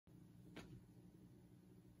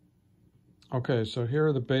Okay, so here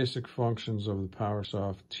are the basic functions of the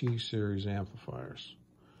Powersoft T-Series amplifiers.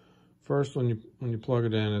 First, when you plug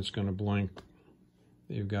it in, it's going to blink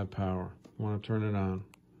that you've got power. You want to turn it on.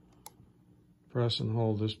 Press and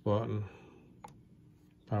hold this button.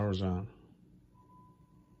 Power's on.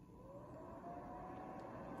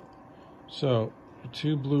 So, the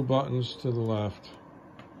two blue buttons to the left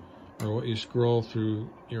are what you scroll through.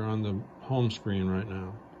 You're on the home screen right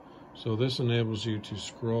now. So this enables you to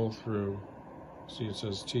scroll through. See, it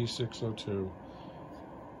says T602.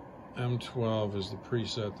 M12 is the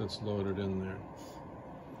preset that's loaded in there.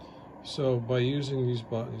 So by using these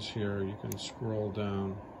buttons here, you can scroll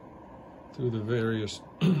down through the various,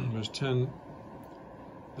 there's 10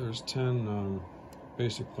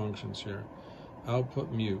 basic functions here.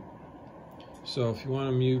 Output mute. So if you want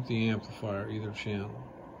to mute the amplifier, either channel,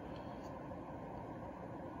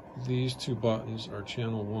 these two buttons are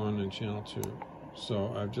channel 1 and channel 2.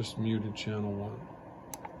 So I've just muted channel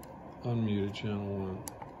 1, unmuted channel 1,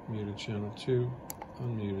 muted channel 2,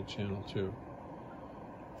 unmuted channel 2.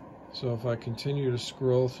 So if I continue to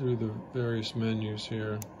scroll through the various menus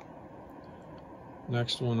here,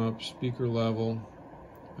 next one up, speaker level.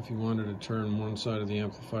 If you wanted to turn one side of the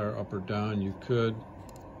amplifier up or down, you could,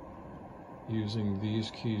 using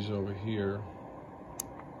these keys over here.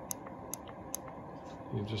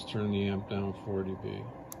 You just turn the amp down 4 dB.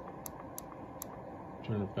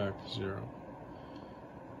 Turn it back to 0.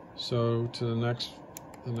 So to the next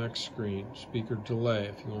screen, speaker delay.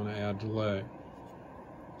 If you want to add delay,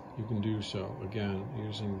 you can do so. Again,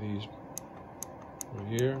 using these over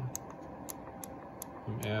here.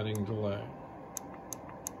 I'm adding delay.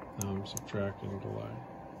 Now I'm subtracting delay.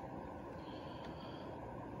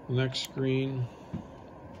 The next screen,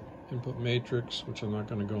 input matrix, which I'm not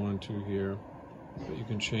going to go into here, but you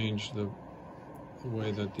can change the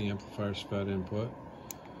way that the amplifier is fed input.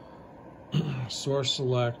 Source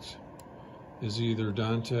select is either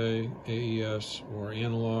Dante, AES, or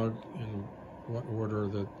analog, in what order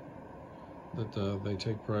that they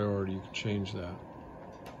take priority. You can change that.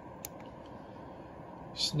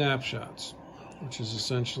 Snapshots, which is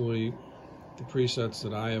essentially the presets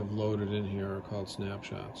that I have loaded in here, are called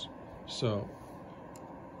snapshots. So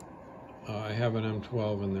I have an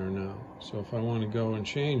M12 in there now. So if I want to go and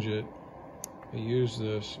change it, I use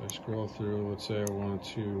this, I scroll through. Let's say I want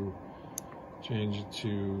to change it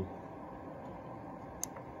to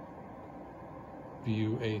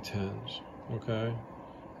view A10s, okay?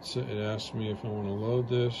 So it asks me if I want to load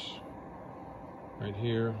this right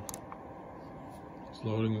here. It's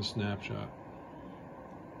loading the snapshot.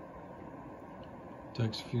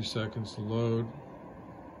 Takes a few seconds to load.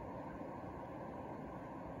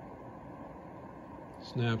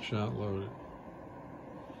 Snapshot loaded.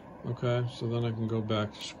 Okay, so then I can go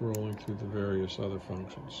back to scrolling through the various other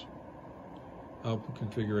functions. Output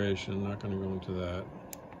configuration, I'm not going to go into that.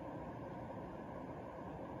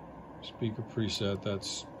 Speaker preset,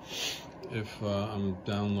 that's if I'm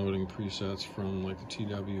downloading presets from like the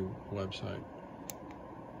TW website.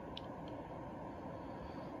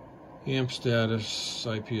 Amp status,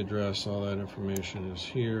 IP address, all that information is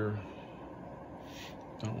here.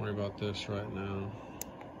 Don't worry about this right now.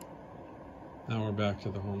 Now we're back to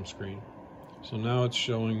the home screen. So now it's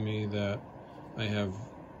showing me that I have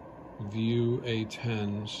view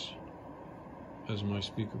A10s as my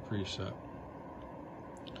speaker preset.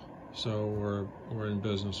 So we're in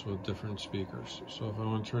business with different speakers. So if I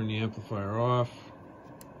want to turn the amplifier off,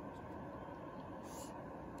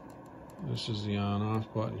 this is the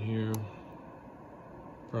on-off button here.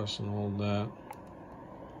 Press and hold that.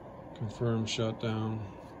 Confirm shutdown.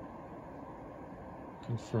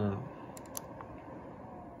 Confirm.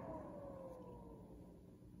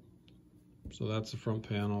 So that's the front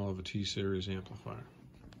panel of a T-Series amplifier.